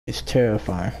It's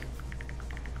terrifying.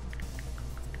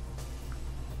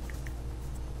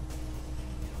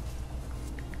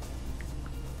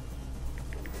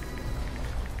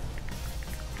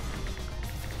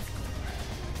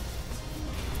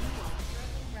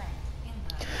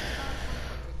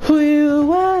 Who you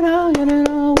want, I'll get it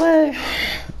away.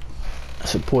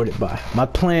 Supported by. My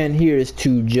plan here is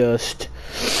to just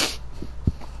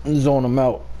zone them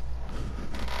out.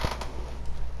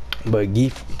 But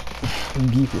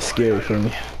Zangief is scary for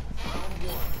me.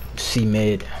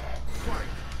 C-Med.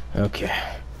 Okay.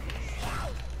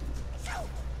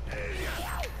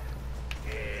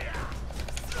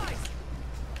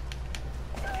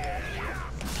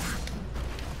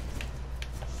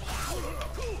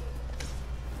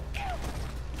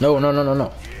 No, no, no, no,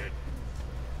 no.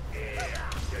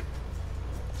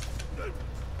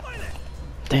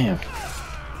 Damn.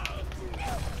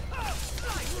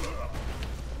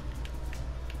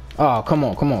 Oh, come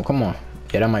on, come on, come on.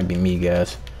 Yeah, that might be me,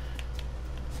 guys.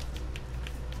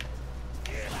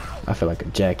 I feel like a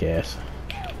jackass.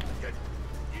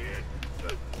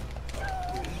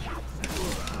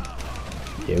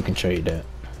 Yeah, we can trade that.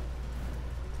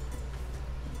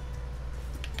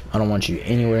 I don't want you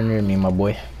anywhere near me, my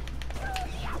boy.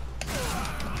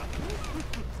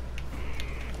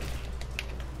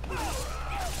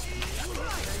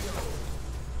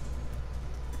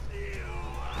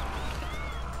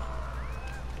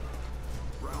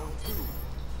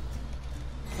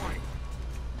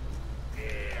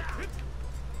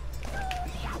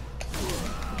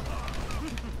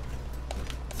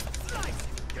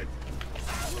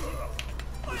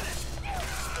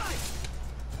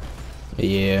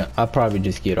 Yeah, I'll probably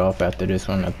just get off after this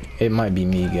one. It might be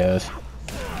me, guys.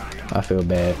 I feel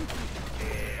bad.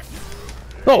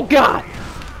 Oh, God!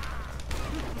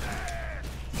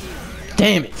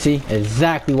 Damn it, see?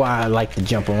 Exactly why I like to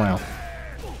jump around.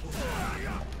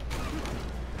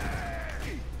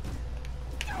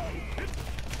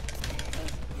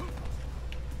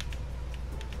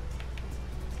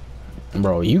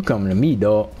 Bro, you coming to me,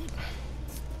 dog.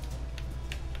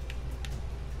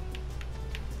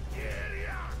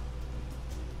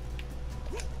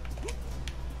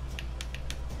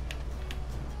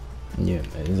 Yeah,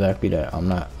 exactly that. I'm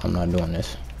not doing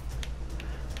this.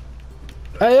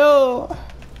 Ayo!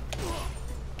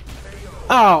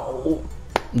 Oh,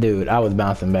 dude, I was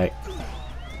bouncing back.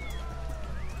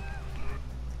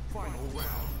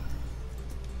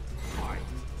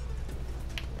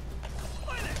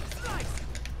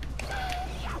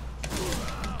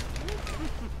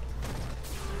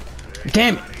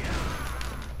 Damn it!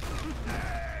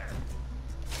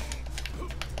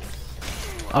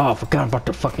 Oh, I forgot about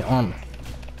the fucking armor.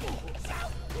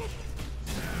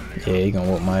 Yeah, he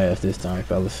gonna whoop my ass this time,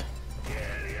 fellas.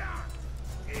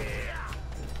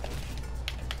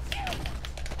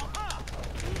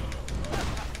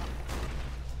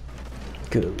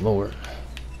 Good lord.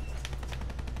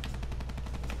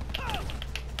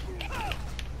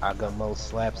 I got more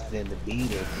slaps than the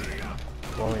beaters.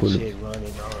 Foreign shit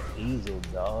running on easel,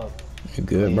 dog. You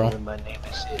good, bro? My name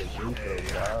is shit is Rico,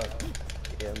 dog.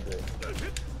 Yeah, I'm good.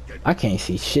 I can't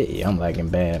see shit. Yeah, I'm lagging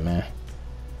bad, man.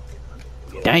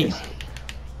 Damn.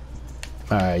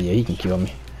 Alright, yeah, he can kill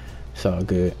me. It's all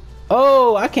good.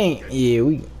 Oh, I can't. Yeah,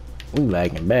 we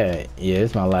lagging bad. Yeah,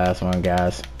 it's my last one,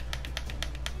 guys.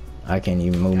 I can't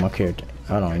even move my character.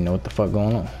 I don't even know what the fuck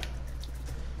going on.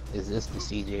 Is this the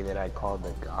CJ that I called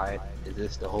the God? Is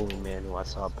this the holy man who I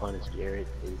saw punish Jared?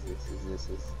 Is this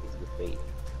the fate?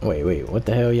 Wait, what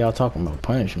the hell y'all talking about?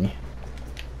 Punish me?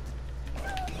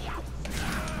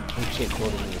 Some shit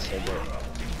quoted me and said that.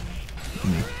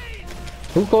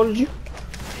 Who quoted you?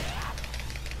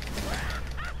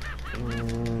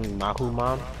 Mahu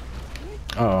mom?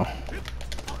 Oh.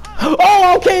 Oh,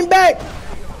 I came back!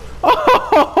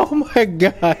 Oh my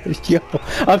gosh, yo.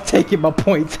 I'm taking my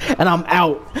points and I'm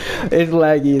out. It's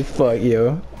laggy as fuck,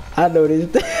 yo. I know this.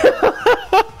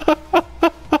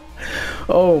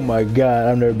 Oh my god,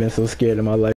 I've never been so scared in my life.